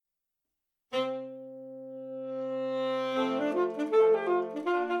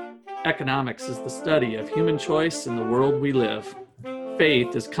Economics is the study of human choice in the world we live.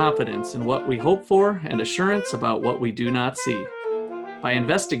 Faith is confidence in what we hope for and assurance about what we do not see. By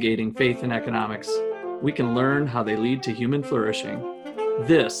investigating faith in economics, we can learn how they lead to human flourishing.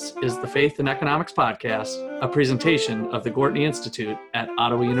 This is the Faith in Economics Podcast, a presentation of the Gortney Institute at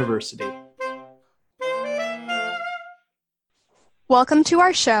Ottawa University. Welcome to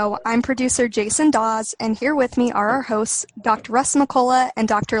our show. I'm producer Jason Dawes, and here with me are our hosts, Dr. Russ McCullough and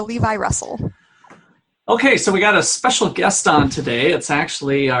Dr. Levi Russell. Okay, so we got a special guest on today. It's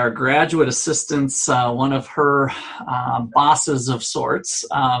actually our graduate assistant's, one of her bosses of sorts,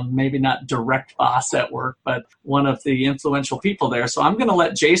 maybe not direct boss at work, but one of the influential people there. So I'm going to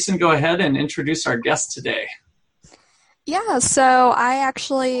let Jason go ahead and introduce our guest today. Yeah, so I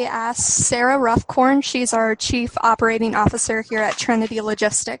actually asked Sarah Ruffcorn, she's our Chief Operating Officer here at Trinity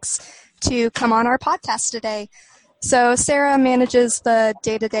Logistics, to come on our podcast today. So Sarah manages the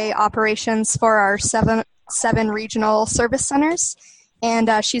day-to-day operations for our seven regional service centers, and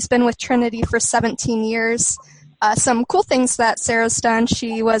she's been with Trinity for 17 years. Some cool things that Sarah's done: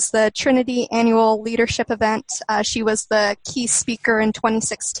 she was the Trinity Annual Leadership Event. She was the key speaker in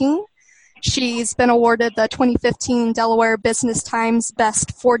 2016. She's been awarded the 2015 Delaware Business Times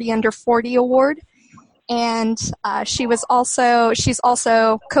Best 40 Under 40 Award. And she's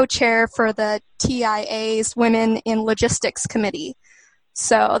also co-chair for the TIA's Women in Logistics Committee.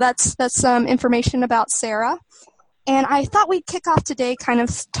 So that's some information about Sarah. And I thought we'd kick off today kind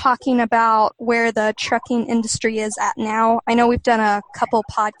of talking about where the trucking industry is at now. I know we've done a couple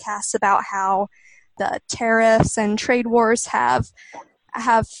podcasts about how the tariffs and trade wars have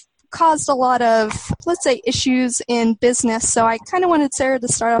caused a lot of, let's say, issues in business. So I kind of wanted Sarah to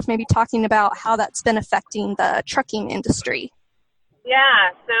start off maybe talking about how that's been affecting the trucking industry.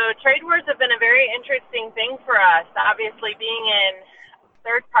 Yeah, so trade wars have been a very interesting thing for us. Obviously, being in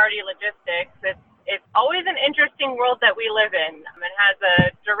third-party logistics, it's always an interesting world that we live in. It has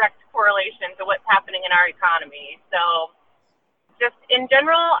a direct correlation to what's happening in our economy. So just in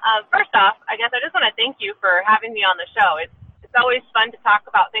general, first off, I guess I just want to thank you for having me on the show. It's always fun to talk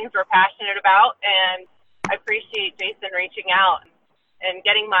about things we're passionate about, and I appreciate Jason reaching out and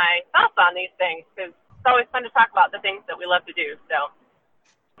getting my thoughts on these things, because it's always fun to talk about the things that we love to do. So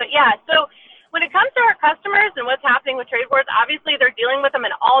when it comes to our customers and what's happening with trade wars, obviously they're dealing with them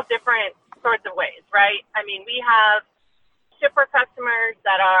in all different sorts of ways, right? I mean, we have shipper customers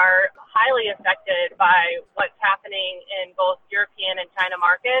that are highly affected by what's happening in both European and China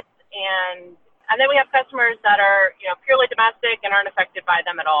markets, and then we have customers that are, purely domestic and aren't affected by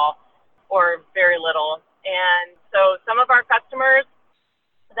them at all, or very little. And so some of our customers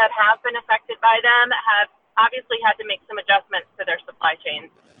that have been affected by them have obviously had to make some adjustments to their supply chains,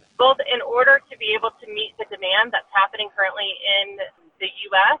 both in order to be able to meet the demand that's happening currently in the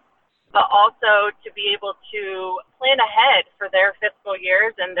U.S., but also to be able to plan ahead for their fiscal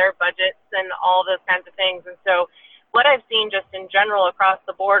years and their budgets and all those kinds of things. And so what I've seen just in general across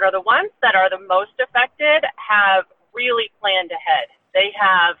the board are the ones that are the most affected have really planned ahead. They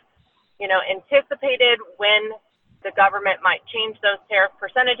have, anticipated when the government might change those tariff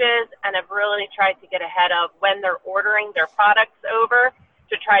percentages and have really tried to get ahead of when they're ordering their products over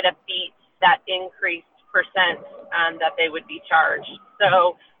to try to beat that increased percent that they would be charged.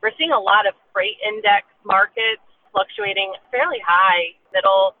 So we're seeing a lot of freight index markets fluctuating fairly high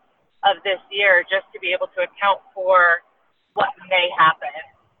middle of this year just to be able to account for what may happen.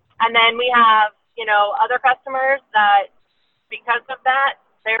 And then we have, other customers that, because of that,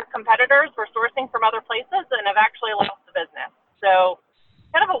 their competitors were sourcing from other places and have actually lost the business. So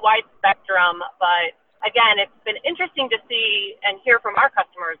kind of a wide spectrum, but again, it's been interesting to see and hear from our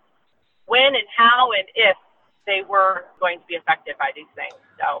customers when and how and if they were going to be affected by these things.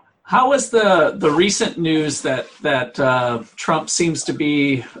 So how was the recent news that Trump seems to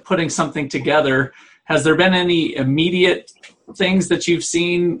be putting something together? Has there been any immediate things that you've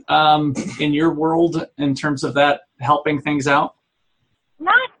seen in your world in terms of that helping things out?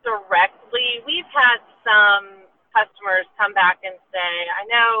 Not directly. We've had some customers come back and say, I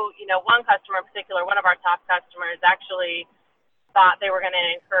know, one customer in particular, one of our top customers actually thought they were going to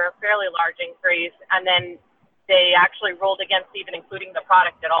incur a fairly large increase, and then they actually ruled against even including the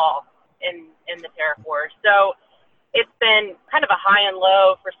product at all in the tariff war. So it's been kind of a high and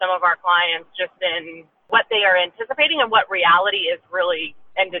low for some of our clients, just in what they are anticipating and what reality is really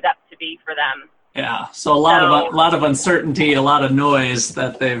ended up to be for them. Yeah, so a lot of uncertainty, a lot of noise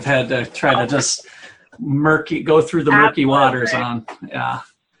that they've had to try to just go through the murky waters on.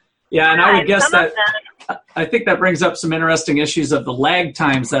 Yeah, and I would guess I think that brings up some interesting issues of the lag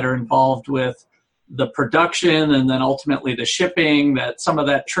times that are involved with the production and then ultimately the shipping, that some of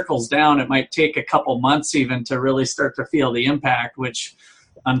that trickles down. It might take a couple months even to really start to feel the impact, which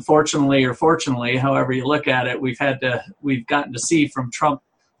unfortunately or fortunately, however you look at it, we've gotten to see from Trump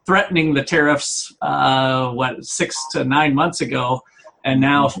threatening the tariffs, 6 to 9 months ago, and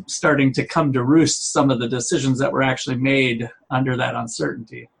now starting to come to roost some of the decisions that were actually made under that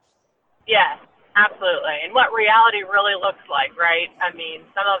uncertainty. Yes, absolutely. And what reality really looks like, right? I mean,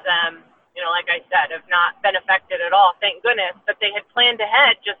 some of them, like I said, have not been affected at all, thank goodness, but they had planned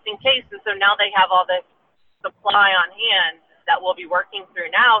ahead just in case. And so now they have all this supply on hand that we'll be working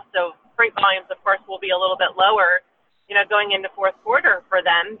through now. So freight volumes, of course, will be a little bit lower, going into fourth quarter for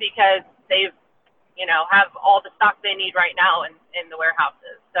them because they've, have all the stock they need right now in the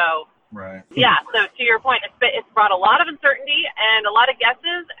warehouses. So, right. Yeah. So to your point, it's brought a lot of uncertainty and a lot of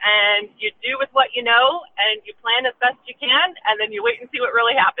guesses, and you do with what you know, and you plan as best you can, and then you wait and see what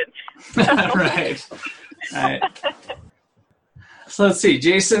really happens. Right. So let's see,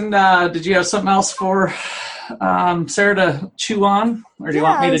 Jason, did you have something else for Sarah to chew on, or do you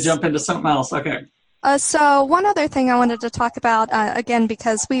want me to jump into something else? Okay. So one other thing I wanted to talk about, again,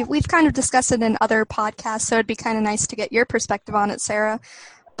 because we've kind of discussed it in other podcasts, so it'd be kind of nice to get your perspective on it, Sarah.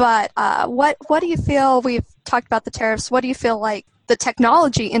 But what do you feel, we've talked about the tariffs, what do you feel like the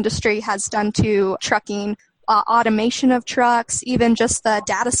technology industry has done to trucking, automation of trucks, even just the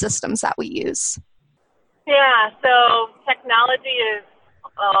data systems that we use? Yeah, so technology is,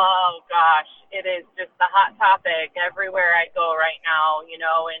 it is just a hot topic everywhere I go right now, in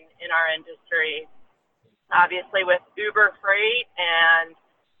our industry. Obviously with Uber Freight and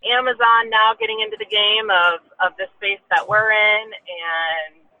Amazon now getting into the game of the space that we're in,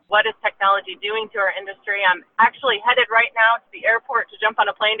 and what is technology doing to our industry. I'm actually headed right now to the airport to jump on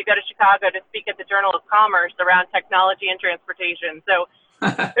a plane to go to Chicago to speak at the Journal of Commerce around technology and transportation. So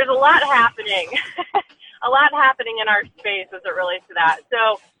there's a lot happening, in our space as it relates to that.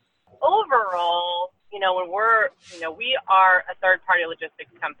 So overall, when we are a third-party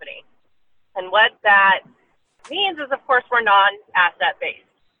logistics company, and what that means is, of course, we're non-asset-based.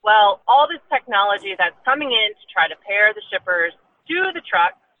 Well, all this technology that's coming in to try to pair the shippers to the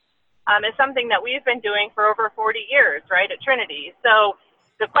truck is something that we've been doing for over 40 years, right, at Trinity. So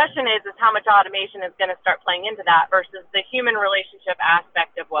the question is how much automation is going to start playing into that versus the human relationship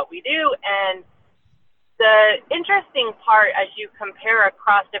aspect of what we do. And the interesting part, as you compare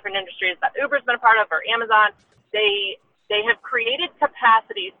across different industries that Uber's been a part of, or Amazon, they have created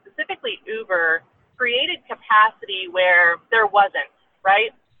capacity, specifically Uber, created capacity where there wasn't,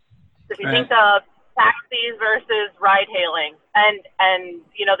 right? So if you think of taxis versus ride hailing and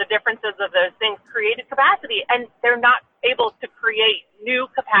the differences of those things, created capacity, and they're not able to create new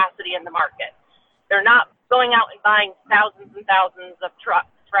capacity in the market. They're not going out and buying thousands and thousands of trucks,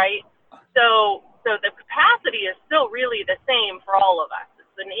 right? So the capacity is still really the same for all of us.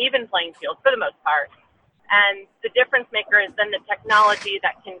 It's an even playing field for the most part. And the difference maker is then the technology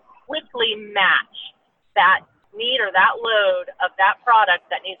that can quickly match that need or that load of that product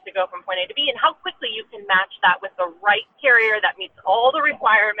that needs to go from point A to B, and how quickly you can match that with the right carrier that meets all the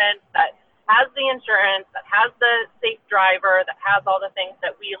requirements, that has the insurance, that has the safe driver, that has all the things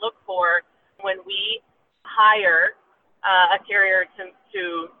that we look for when we hire a carrier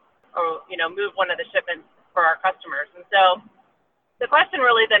to move one of the shipments for our customers. And so the question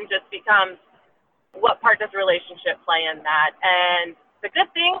really then just becomes, what part does relationship play in that? And the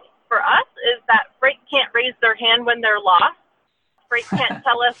good thing for us is that freight can't raise their hand when they're lost. Freight can't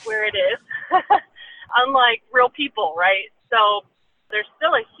tell us where it is, unlike real people, right? So there's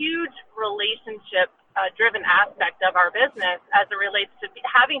still a huge relationship-driven aspect of our business as it relates to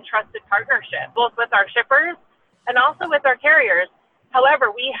having trusted partnership, both with our shippers and also with our carriers.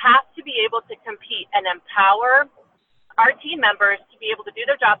 However, we have to be able to compete and empower our team members to be able to do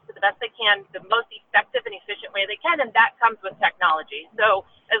their jobs to the best they can, the most effective and efficient way they can, and that comes with technology. So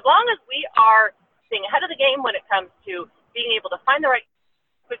as long as we are staying ahead of the game when it comes to being able to find the right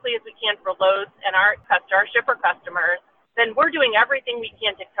quickly as we can for loads and our shipper customers, then we're doing everything we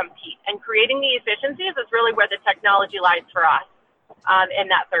can to compete. And creating the efficiencies is really where the technology lies for us in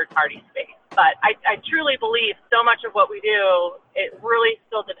that third-party space. But I truly believe so much of what we do, it really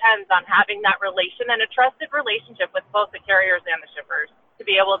still depends on having that relation and a trusted relationship with both the carriers and the shippers to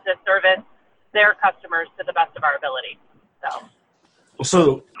be able to service their customers to the best of our ability.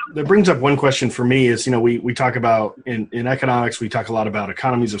 So that brings up one question for me is, we talk about in economics, we talk a lot about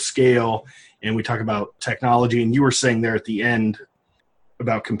economies of scale, and we talk about technology. And you were saying there at the end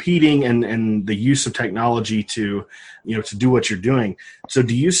about competing and the use of technology to do what you're doing. So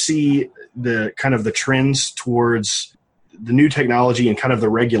do you see the kind of the trends towards the new technology and kind of the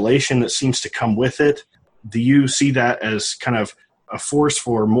regulation that seems to come with it, do you see that as kind of a force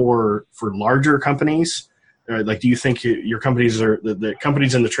for larger companies? Like, do you think your companies the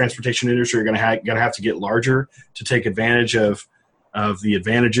companies in the transportation industry are going to have to get larger to take advantage of the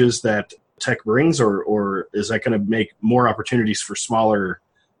advantages that tech brings, or is that going to make more opportunities for smaller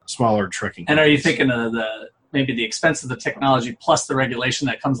trucking companies? And are you thinking of maybe the expense of the technology plus the regulation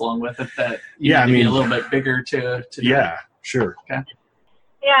that comes along with it, that you need to be a little bit bigger to do? Yeah, sure. Okay.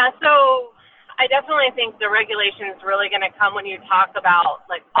 Yeah, so I definitely think the regulation is really going to come when you talk about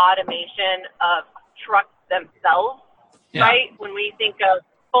like automation of trucks themselves, right? When we think of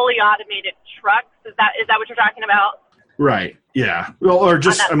fully automated trucks, is that what you're talking about? Right. Yeah. Well, or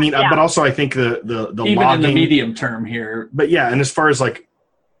just, but also I think the even logging, in the medium term here. But yeah, and as far as like,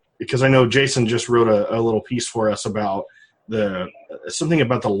 because I know Jason just wrote a little piece for us about something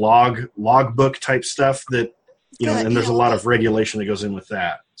about the logbook type stuff that, and there's a lot of regulation that goes in with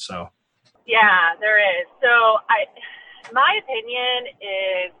that. So. Yeah, there is. So my opinion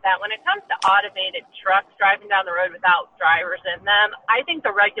is that when it comes to automated trucks driving down the road without drivers in them, I think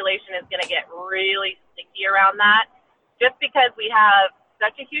the regulation is going to get really sticky around that, just because we have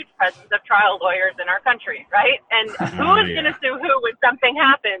such a huge presence of trial lawyers in our country, right? And who is going to sue who when something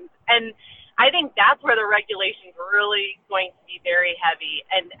happens? And I think that's where the regulation is really going to be very heavy.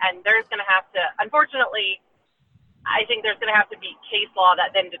 And there's going to have to, unfortunately, I think there's going to have to be case law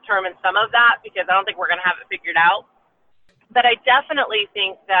that then determines some of that, because I don't think we're going to have it figured out. But I definitely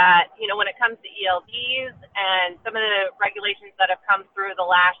think that, when it comes to ELDs and some of the regulations that have come through the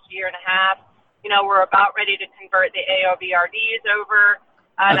last year and a half, we're about ready to convert the AOBRDs over.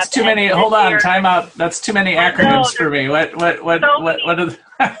 That's too many. Hold on, time out. That's too many acronyms for me. What are the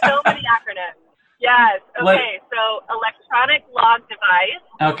so many acronyms. Yes. Okay. So electronic log device.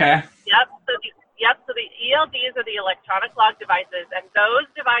 Okay. Yep. So the ELDs are the electronic log devices, and those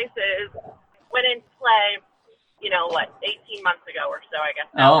devices went into play, 18 months ago or so, I guess,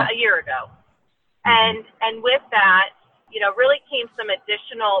 a year ago. And with that, really came some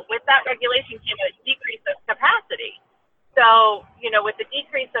additional, with that regulation came a decrease of capacity. So, with the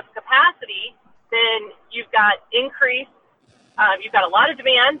decrease of capacity, then you've got you've got a lot of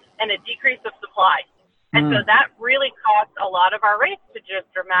demand and a decrease of supply. And so that really caused a lot of our rates to just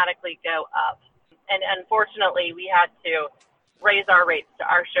dramatically go up. And unfortunately, we had to raise our rates to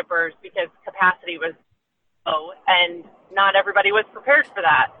our shippers because capacity was low and not everybody was prepared for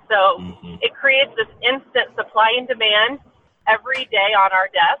that. So it creates this instant supply and demand every day on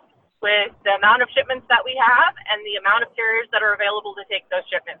our desk, with the amount of shipments that we have and the amount of carriers that are available to take those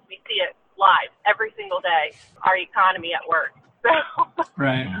shipments. We see it live every single day, our economy at work. So,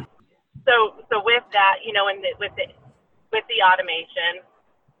 right. So with that, and with the automation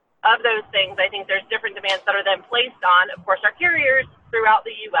of those things, I think there's different demands that are then placed on, of course, our carriers throughout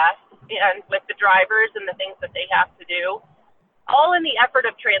the U.S. and with the drivers and the things that they have to do, all in the effort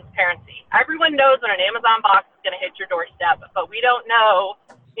of transparency. Everyone knows when an Amazon box is going to hit your doorstep, but we don't know,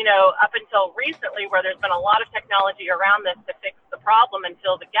 up until recently, where there's been a lot of technology around this to fix the problem and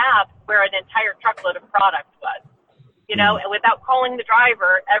fill the gap where an entire truckload of product was, and without calling the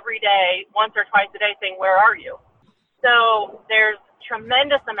driver every day, once or twice a day, saying, where are you? So there's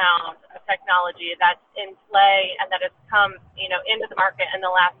tremendous amount of technology that's in play and that has come, into the market in the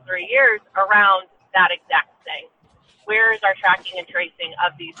last 3 years around that exact thing. Where is our tracking and tracing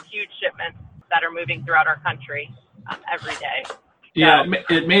of these huge shipments that are moving throughout our country every day? Yeah,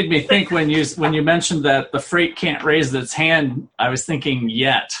 it made me think when you mentioned that the freight can't raise its hand, I was thinking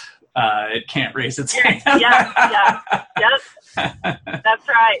it can't raise its hand. Yeah. That's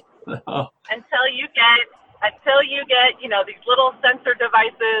right. Until you get, these little sensor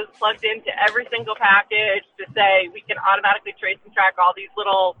devices plugged into every single package to say we can automatically trace and track all these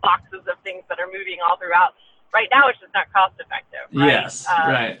little boxes of things that are moving all throughout. Right now, it's just not cost effective. Right? Yes,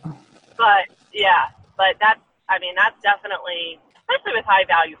 right. But that's definitely, especially with high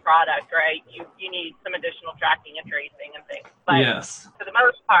value product, right? You need some additional tracking and tracing and things. But for the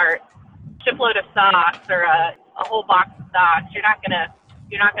most part, shipload of socks or a whole box of socks, you're not gonna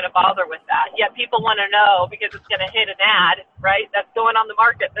bother with that. Yet people want to know because it's gonna hit an ad, right? That's going on the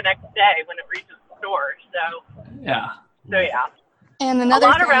market the next day when it reaches the store. So yeah. And another a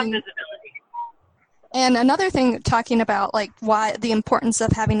lot thing, around visibility. And another thing, talking about why the importance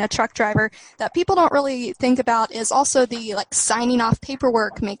of having a truck driver that people don't really think about is also the signing off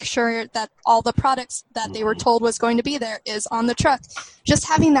paperwork, make sure that all the products that they were told was going to be there is on the truck. Just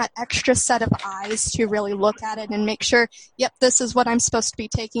having that extra set of eyes to really look at it and make sure, yep, this is what I'm supposed to be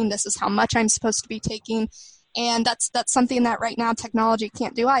taking, this is how much I'm supposed to be taking, and that's something that right now technology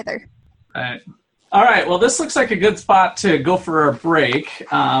can't do either. Right. All right, well, this looks like a good spot to go for a break.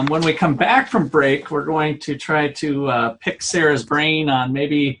 When we come back from break, we're going to try to pick Sarah's brain on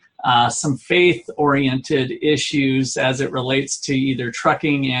maybe some faith-oriented issues as it relates to either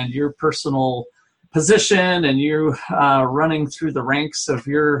trucking and your personal position and you running through the ranks of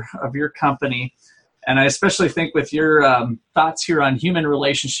your company. And I especially think with your thoughts here on human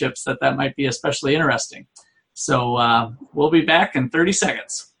relationships that might be especially interesting. So we'll be back in 30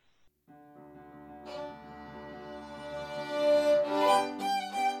 seconds.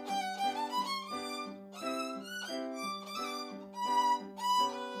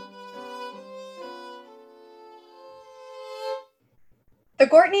 The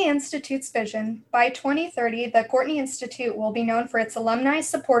Gortney Institute's vision. By 2030, the Gortney Institute will be known for its alumni,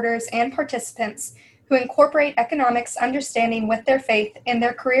 supporters, and participants who incorporate economics understanding with their faith in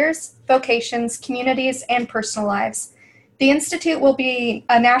their careers, vocations, communities, and personal lives. The Institute will be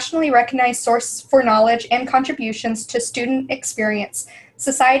a nationally recognized source for knowledge and contributions to student experience,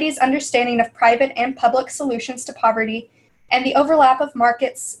 society's understanding of private and public solutions to poverty, and the overlap of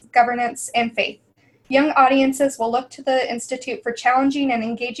markets, governance, and faith. Young audiences will look to the Institute for challenging and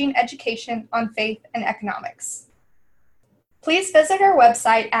engaging education on faith and economics. Please visit our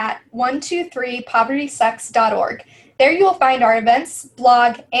website at 123povertysucks.org. There you will find our events,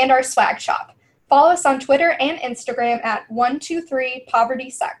 blog, and our swag shop. Follow us on Twitter and Instagram at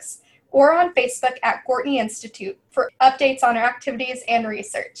 123povertysucks or on Facebook at Gortney Institute for updates on our activities and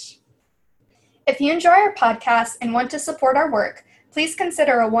research. If you enjoy our podcast and want to support our work, please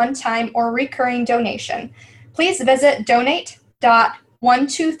consider a one-time or recurring donation. Please visit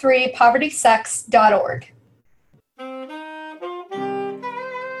donate.123povertysucks.org.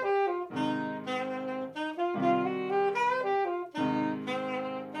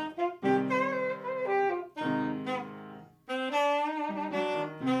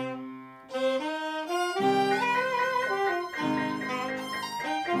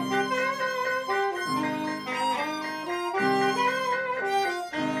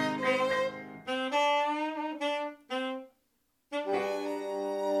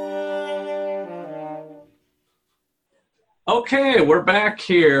 Okay, we're back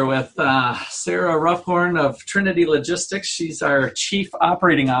here with Sarah Ruffhorn of Trinity Logistics. She's our Chief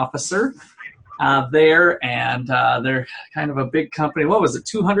Operating Officer there, and they're kind of a big company. What was it,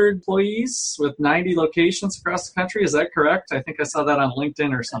 200 employees with 90 locations across the country? Is that correct? I think I saw that on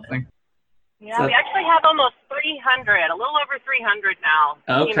LinkedIn or something. Yeah, we actually have almost 300, a little over 300 now,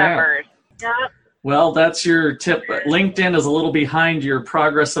 team members. Yep. Well, that's your tip. LinkedIn is a little behind your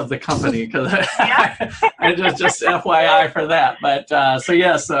progress of the company because I just FYI for that. But so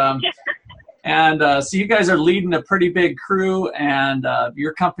yes, and so you guys are leading a pretty big crew, and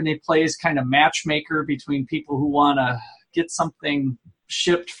your company plays kind of matchmaker between people who want to get something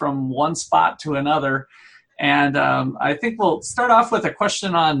shipped from one spot to another. And I think we'll start off with a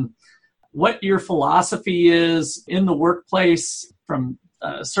question on what your philosophy is in the workplace from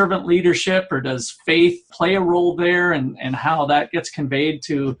servant leadership, or does faith play a role there, and how that gets conveyed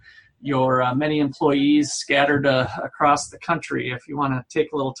to your many employees scattered across the country? If you want to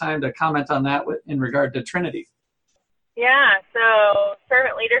take a little time to comment on that in regard to Trinity. Yeah, so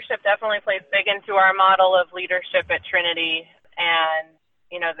servant leadership definitely plays big into our model of leadership at Trinity. And,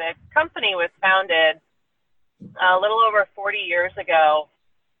 you know, the company was founded a little over 40 years ago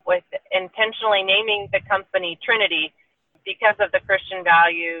with intentionally naming the company Trinity because of the Christian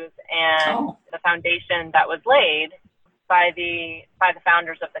values and the foundation that was laid by the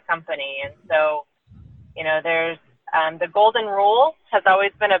founders of the company. And so, you know, there's the golden rule has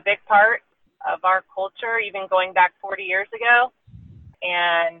always been a big part of our culture, even going back 40 years ago.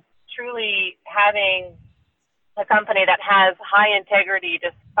 And truly having a company that has high integrity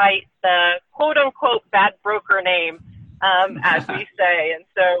despite the quote unquote bad broker name, as we say. And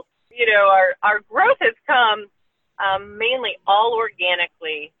so, you know, our growth has come mainly all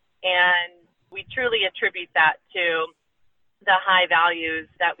organically, and we truly attribute that to the high values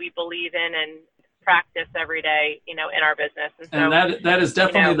that we believe in and practice every day, you know, in our business. And so, that is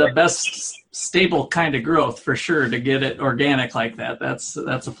definitely the best stable kind of growth for sure, to get it organic like that. That's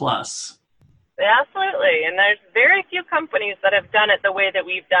a plus. Absolutely. And there's very few companies that have done it the way that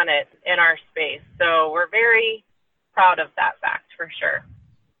we've done it in our space. So we're very proud of that fact for sure.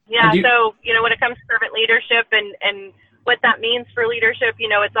 Yeah, so, you know, when it comes to servant leadership and what that means for leadership, you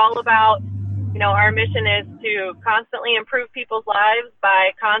know, it's all about, you know, our mission is to constantly improve people's lives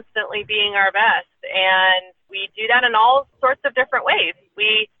by constantly being our best. And we do that in all sorts of different ways.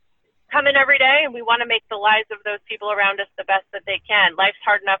 We come in every day and we want to make the lives of those people around us the best that they can. Life's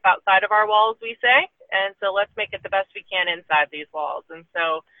hard enough outside of our walls, we say, and so let's make it the best we can inside these walls. And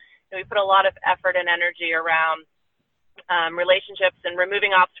so, we put a lot of effort and energy around relationships and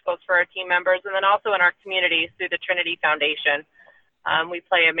removing obstacles for our team members, and then also in our communities through the Trinity Foundation. We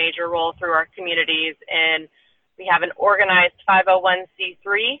play a major role through our communities, and we have an organized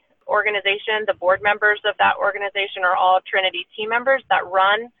 501c3 organization. The board members of that organization are all Trinity team members that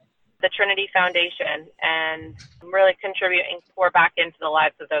run the Trinity Foundation, and really contribute and pour back into the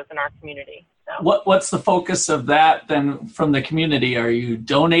lives of those in our community. So. What's the focus of that then from the community? Are you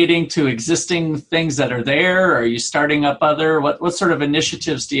donating to existing things that are there? Are you starting up other? What sort of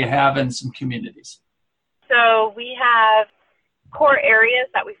initiatives do you have in some communities? So we have core areas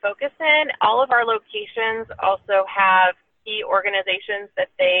that we focus in. All of our locations also have key organizations that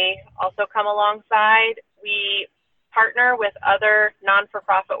they also come alongside. We partner with other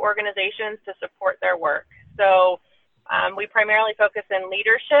non-for-profit organizations to support their work. So we primarily focus in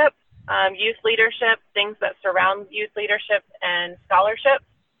leadership, youth leadership, things that surround youth leadership and scholarships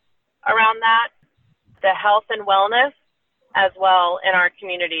around that, the health and wellness as well in our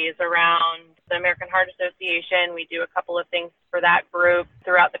communities around the American Heart Association. We do a couple of things for that group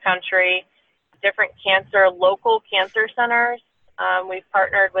throughout the country, different local cancer centers. We've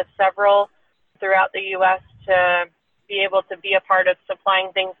partnered with several throughout the U.S. to be able to be a part of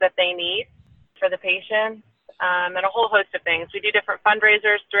supplying things that they need for the patients, and a whole host of things. We do different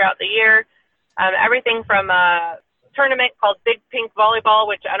fundraisers throughout the year, everything from a tournament called Big Pink Volleyball,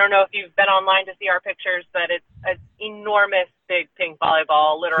 which I don't know if you've been online to see our pictures, but it's an enormous big pink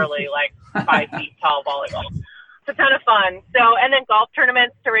volleyball, literally like 5 feet tall volleyball. It's a ton of fun. So, and then golf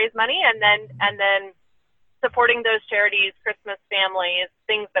tournaments to raise money, and then supporting those charities, Christmas families,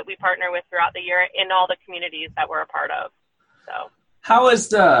 things that we partner with throughout the year in all the communities that we're a part of. So how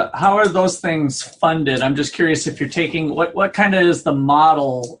are those things funded? I'm just curious if you're taking what kind of is the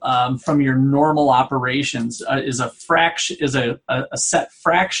model from your normal operations? Is a set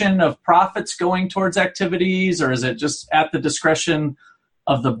fraction of profits going towards activities, or is it just at the discretion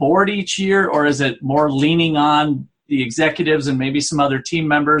of the board each year, or is it more leaning on the executives and maybe some other team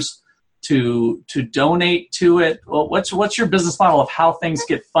members to donate to it? Well, what's your business model of how things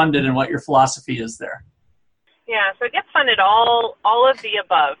get funded and what your philosophy is there? Yeah, so it gets funded all of the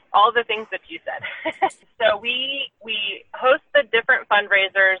above, all the things that you said. So we host the different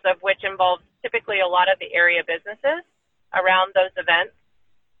fundraisers, of which involves typically a lot of the area businesses around those events.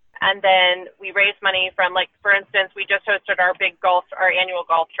 And then we raise money from, like, for instance, we just hosted our annual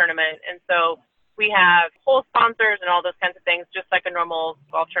golf tournament. And so we have whole sponsors and all those kinds of things, just like a normal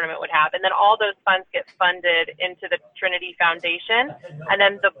golf tournament would have. And then all those funds get funded into the Trinity Foundation. And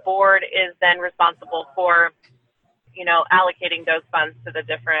then the board is then responsible for, allocating those funds to the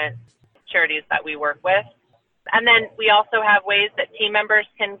different charities that we work with. And then we also have ways that team members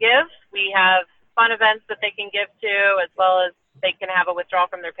can give. We have fun events that they can give to, as well as they can have a withdrawal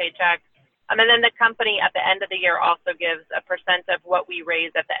from their paycheck. And then the company at the end of the year also gives a percent of what we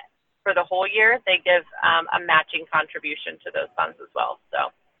raise for the whole year. They give a matching contribution to those funds as well.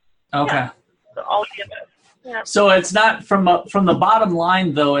 So, okay. Yeah. So all of the above. Yeah. So it's not from the bottom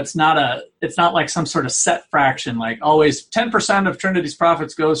line, though. It's not like some sort of set fraction, like always 10% of Trinity's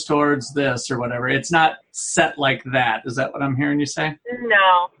profits goes towards this or whatever. It's not set like that. Is that what I'm hearing you say?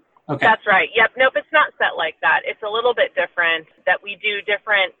 No. Okay. That's right. Yep. Nope. It's not set like that. It's a little bit different that we do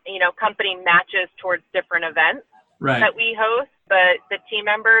different, company matches towards different events that we host. But the team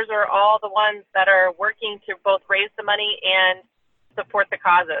members are all the ones that are working to both raise the money and support the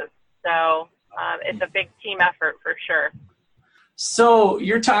causes. So it's a big team effort for sure. So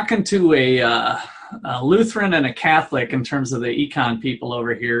you're talking to a Lutheran and a Catholic in terms of the econ people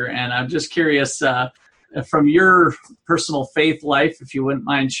over here, and I'm just curious from your personal faith life, if you wouldn't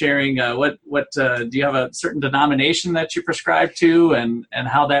mind sharing, what do you have a certain denomination that you prescribe to, and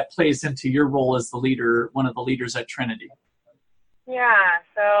how that plays into your role as the leader, one of the leaders at Trinity? Yeah,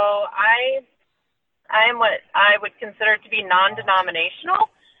 so I am what I would consider to be non-denominational.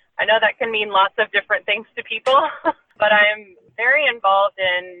 I know that can mean lots of different things to people, but I'm very involved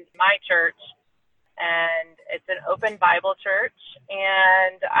in my church, and it's an open Bible church,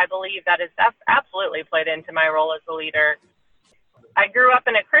 and I believe that has absolutely played into my role as a leader. I grew up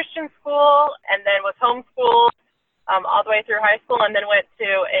in a Christian school and then was homeschooled all the way through high school, and then went to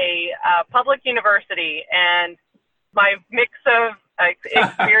a public university, and my mix of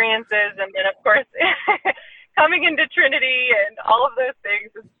experiences and then, of course, coming into Trinity and all of those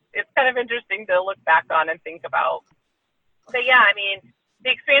things, it's kind of interesting to look back on and think about. But yeah, I mean, the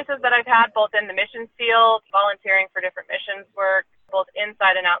experiences that I've had both in the missions field, volunteering for different missions work, both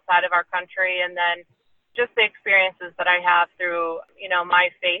inside and outside of our country, and then just the experiences that I have through, my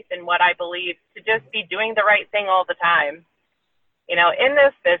faith and what I believe to just be doing the right thing all the time. in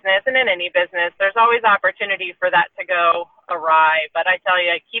this business and in any business, there's always opportunity for that to go awry. But I tell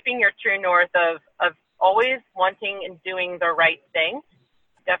you, keeping your true north of always wanting and doing the right thing,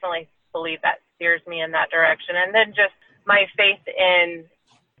 definitely believe that steers me in that direction. And then just my faith in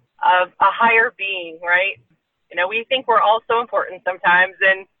a higher being, right? We think we're all so important sometimes,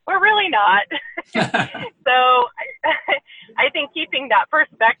 and we're really not. So I think keeping that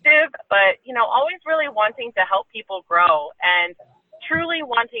perspective, but, always really wanting to help people grow and truly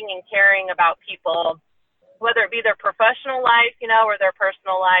wanting and caring about people, whether it be their professional life, or their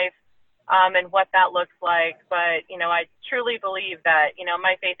personal life, and what that looks like. But, I truly believe that,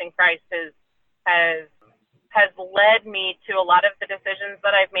 my faith in Christ has led me to a lot of the decisions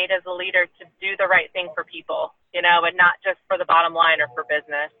that I've made as a leader to do the right thing for people, and not just for the bottom line or for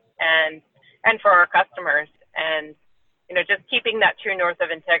business and for our customers. And, just keeping that true north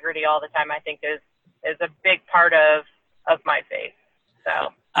of integrity all the time, I think is a big part of my faith.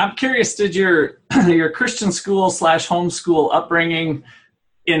 So I'm curious, did your Christian school / homeschool upbringing,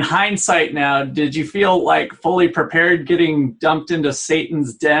 in hindsight now, did you feel like fully prepared getting dumped into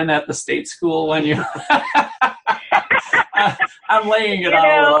Satan's den at the state school when you I'm laying it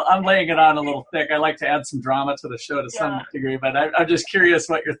on a little thick. I like to add some drama to the show to some degree, but I'm just curious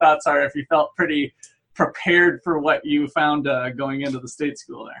what your thoughts are, if you felt pretty prepared for what you found going into the state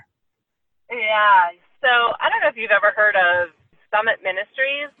school there. Yeah. So I don't know if you've ever heard of Summit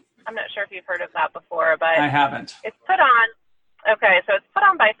Ministries. I'm not sure if you've heard of that before, but I haven't. It's put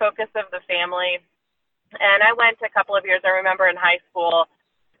on by Focus of the Family. And I went a couple of years, I remember, in high school.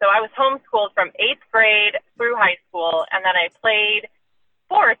 So I was homeschooled from 8th grade through high school, and then I played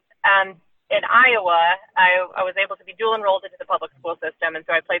sports in Iowa. I was able to be dual enrolled into the public school system, and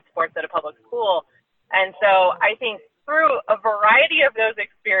so I played sports at a public school. And so I think through a variety of those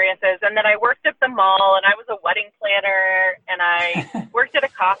experiences, and then I worked at the mall, and I was a wedding planner, and I worked at a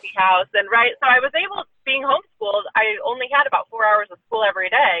coffee house, so I was able, being homeschooled, I only had about 4 hours of school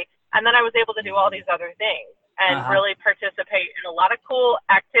every day, and then I was able to do all these other things and really participate in a lot of cool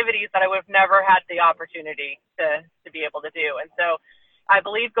activities that I would have never had the opportunity to be able to do. And so I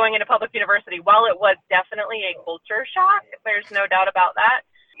believe going into public university, while it was definitely a culture shock, there's no doubt about that,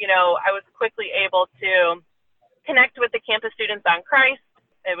 I was quickly able to connect with the campus students on Christ.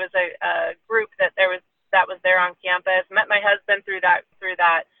 It was a group that was there on campus. Met my husband through that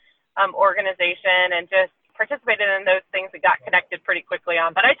organization, and just participated in those things and got connected pretty quickly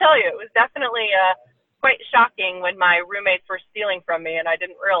on. But I tell you, it was definitely quite shocking when my roommates were stealing from me and I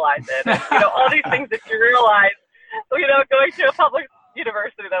didn't realize it. And, all these things that you realize, going to a public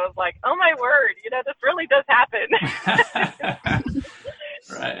university, that was like, oh my word, this really does happen.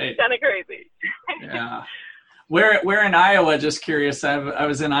 Right. Kind of crazy. Yeah. Where in Iowa? Just curious. I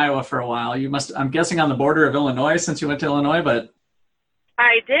was in Iowa for a while. I'm guessing on the border of Illinois, since you went to Illinois, but.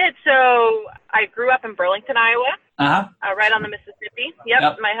 I did. So I grew up in Burlington, Iowa, right on the Mississippi.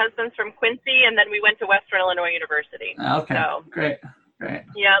 Yep. My husband's from Quincy, and then we went to Western Illinois University. Okay. So, Great.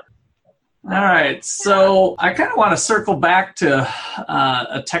 Yep. All right. So I kind of want to circle back to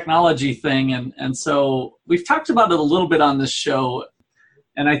a technology thing. And so we've talked about it a little bit on this show.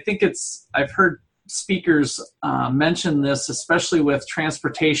 And I think I've heard speakers mention this, especially with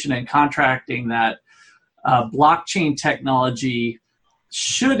transportation and contracting, that blockchain technology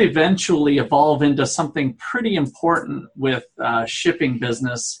should eventually evolve into something pretty important with shipping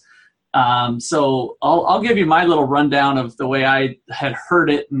business. So I'll give you my little rundown of the way I had heard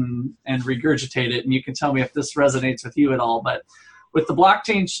it and regurgitate it, and you can tell me if this resonates with you at all. But with the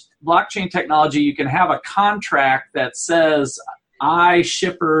blockchain technology, you can have a contract that says, I,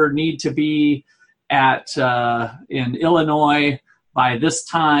 shipper, need to be at in Illinois by this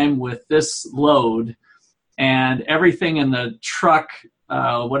time with this load, and everything in the truck,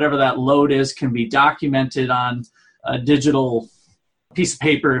 whatever that load is, can be documented on a digital piece of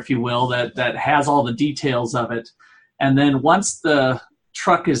paper, if you will, that has all the details of it. And then once the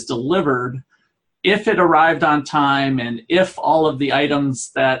truck is delivered, if it arrived on time and if all of the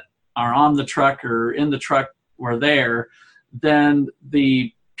items that are on the truck or in the truck were there, then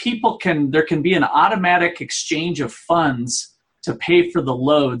there can be an automatic exchange of funds to pay for the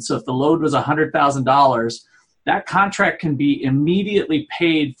load. So if the load was $100,000, that contract can be immediately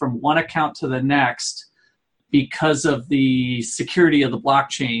paid from one account to the next because of the security of the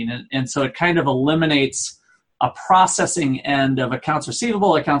blockchain. And so it kind of eliminates a processing end of accounts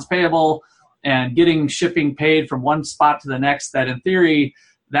receivable, accounts payable, and getting shipping paid from one spot to the next. That in theory,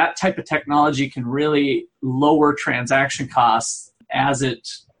 that type of technology can really lower transaction costs as it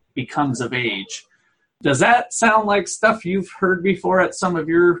becomes of age. Does that sound like stuff you've heard before at some of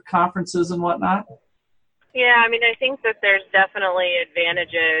your conferences and whatnot? Yeah, I mean, I think that there's definitely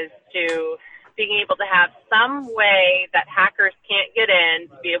advantages to being able to have some way that hackers can't get in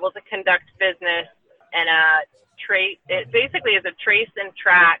to be able to conduct business and it basically is a trace and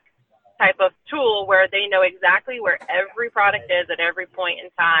track type of tool where they know exactly where every product is at every point in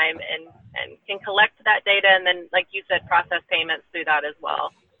time and can collect that data and then, like you said, process payments through that as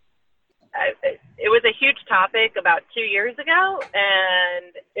well. It was a huge topic about 2 years ago,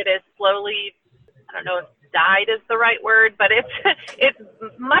 and it is slowly, I don't know if died is the right word, but it's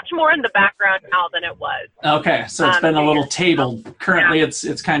much more in the background now than it was. Okay, so it's been a little tabled. Currently, yeah.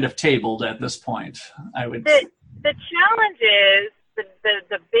 It's kind of tabled at this point, I would say. The challenge is,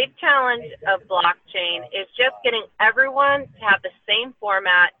 the big challenge of blockchain is just getting everyone to have the same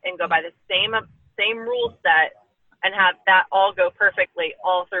format and go by the same rule set and have that all go perfectly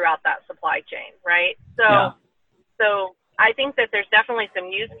all throughout that supply chain, right? So I think that there's definitely some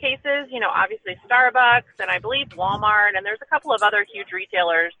use cases, obviously Starbucks and I believe Walmart, and there's a couple of other huge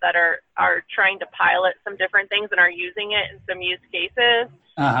retailers that are trying to pilot some different things and are using it in some use cases.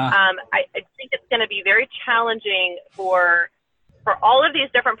 I think it's going to be very challenging for all of these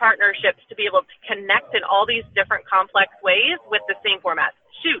different partnerships to be able to connect in all these different complex ways with the same format.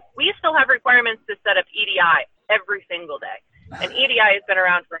 Shoot, we still have requirements to set up EDI every single day. And EDI has been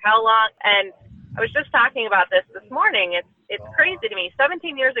around for how long? And I was just talking about this morning. It's crazy to me.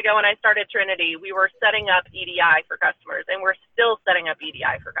 17 years ago when I started Trinity, we were setting up EDI for customers, and we're still setting up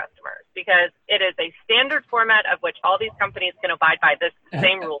EDI for customers because it is a standard format of which all these companies can abide by this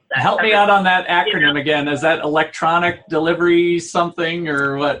same rule set. Help me out on that acronym again. Is that electronic delivery something,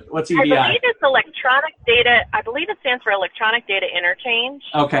 or what's EDI? I believe it's electronic data. I believe it stands for electronic data interchange.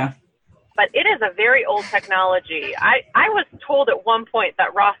 Okay. But it is a very old technology. I was told at one point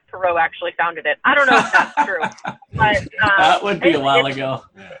that Ross Perot actually founded it. I don't know if that's true. But, that would be a while ago.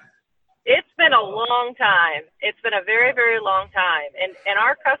 It's been a long time. It's been a very, very long time. And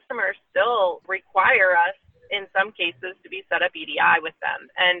our customers still require us, in some cases, to be set up EDI with them.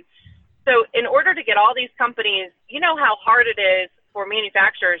 And so in order to get all these companies, you know how hard it is for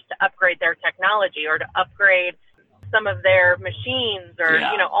manufacturers to upgrade their technology or to upgrade some of their machines or,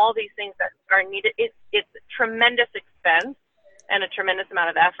 all these things that are needed. It's tremendous expense and a tremendous amount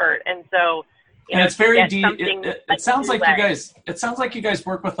of effort. And so, and it's very it sounds like you guys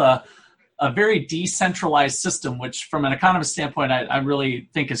work with a very decentralized system, which from an economist standpoint, I really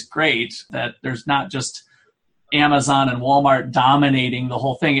think is great, that there's not just Amazon and Walmart dominating the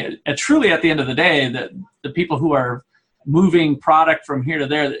whole thing. It truly, at the end of the day, that the people who are moving product from here to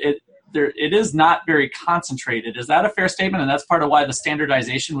there, it is not very concentrated. Is that a fair statement? And that's part of why the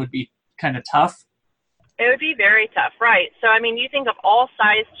standardization would be kind of tough? It would be very tough, right? So, I mean, you think of all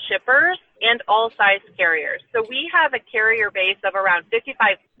size shippers and all size carriers. So we have a carrier base of around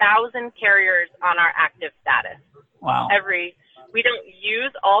 55,000 carriers on our active status. Wow. We don't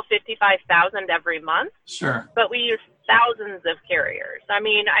use all 55,000 every month. Sure. But we use thousands of carriers. I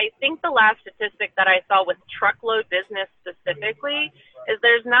mean, I think the last statistic that I saw with truckload business specifically is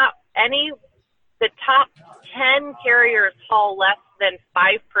there's not the top 10 carriers haul less than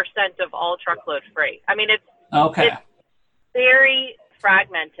 5% of all truckload freight. I mean, it's very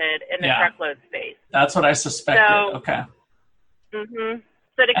fragmented in the truckload space. That's what I suspected. So, okay. Mm-hmm.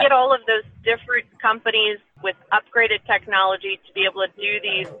 So to get all of those different companies with upgraded technology to be able to do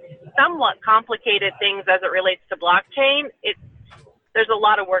these somewhat complicated things as it relates to blockchain, there's a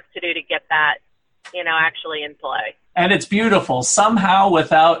lot of work to do to get that, actually in play. And it's beautiful. Somehow,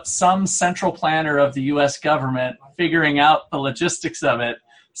 without some central planner of the U.S. government figuring out the logistics of it,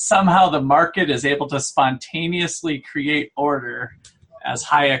 somehow the market is able to spontaneously create order, as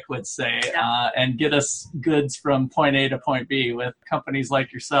Hayek would say, and get us goods from point A to point B with companies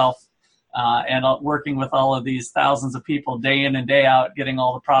like yourself and working with all of these thousands of people day in and day out, getting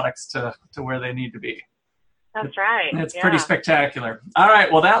all the products to where they need to be. That's right. It's pretty spectacular. All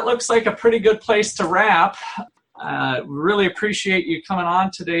right. Well, that looks like a pretty good place to wrap. Really appreciate you coming on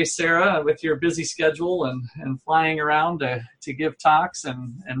today, Sarah, with your busy schedule and flying around to give talks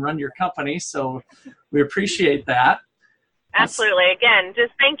and run your company. So we appreciate that. Absolutely. Again,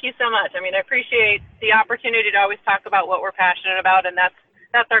 just thank you so much. I mean, I appreciate the opportunity to always talk about what we're passionate about, and that's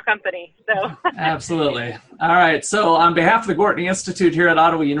our company. So Absolutely. All right. So on behalf of the Gortney Institute here at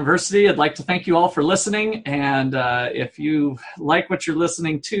Ottawa University, I'd like to thank you all for listening. And if you like what you're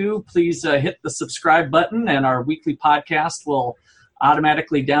listening to, please hit the subscribe button, and our weekly podcast will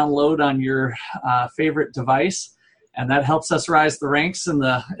automatically download on your favorite device. And that helps us rise the ranks in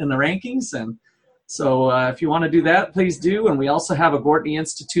the rankings. And so if you want to do that, please do. And we also have a Gortney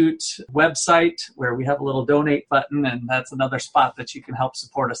Institute website where we have a little donate button, and that's another spot that you can help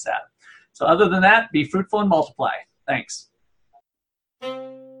support us at. So other than that, be fruitful and multiply. Thanks.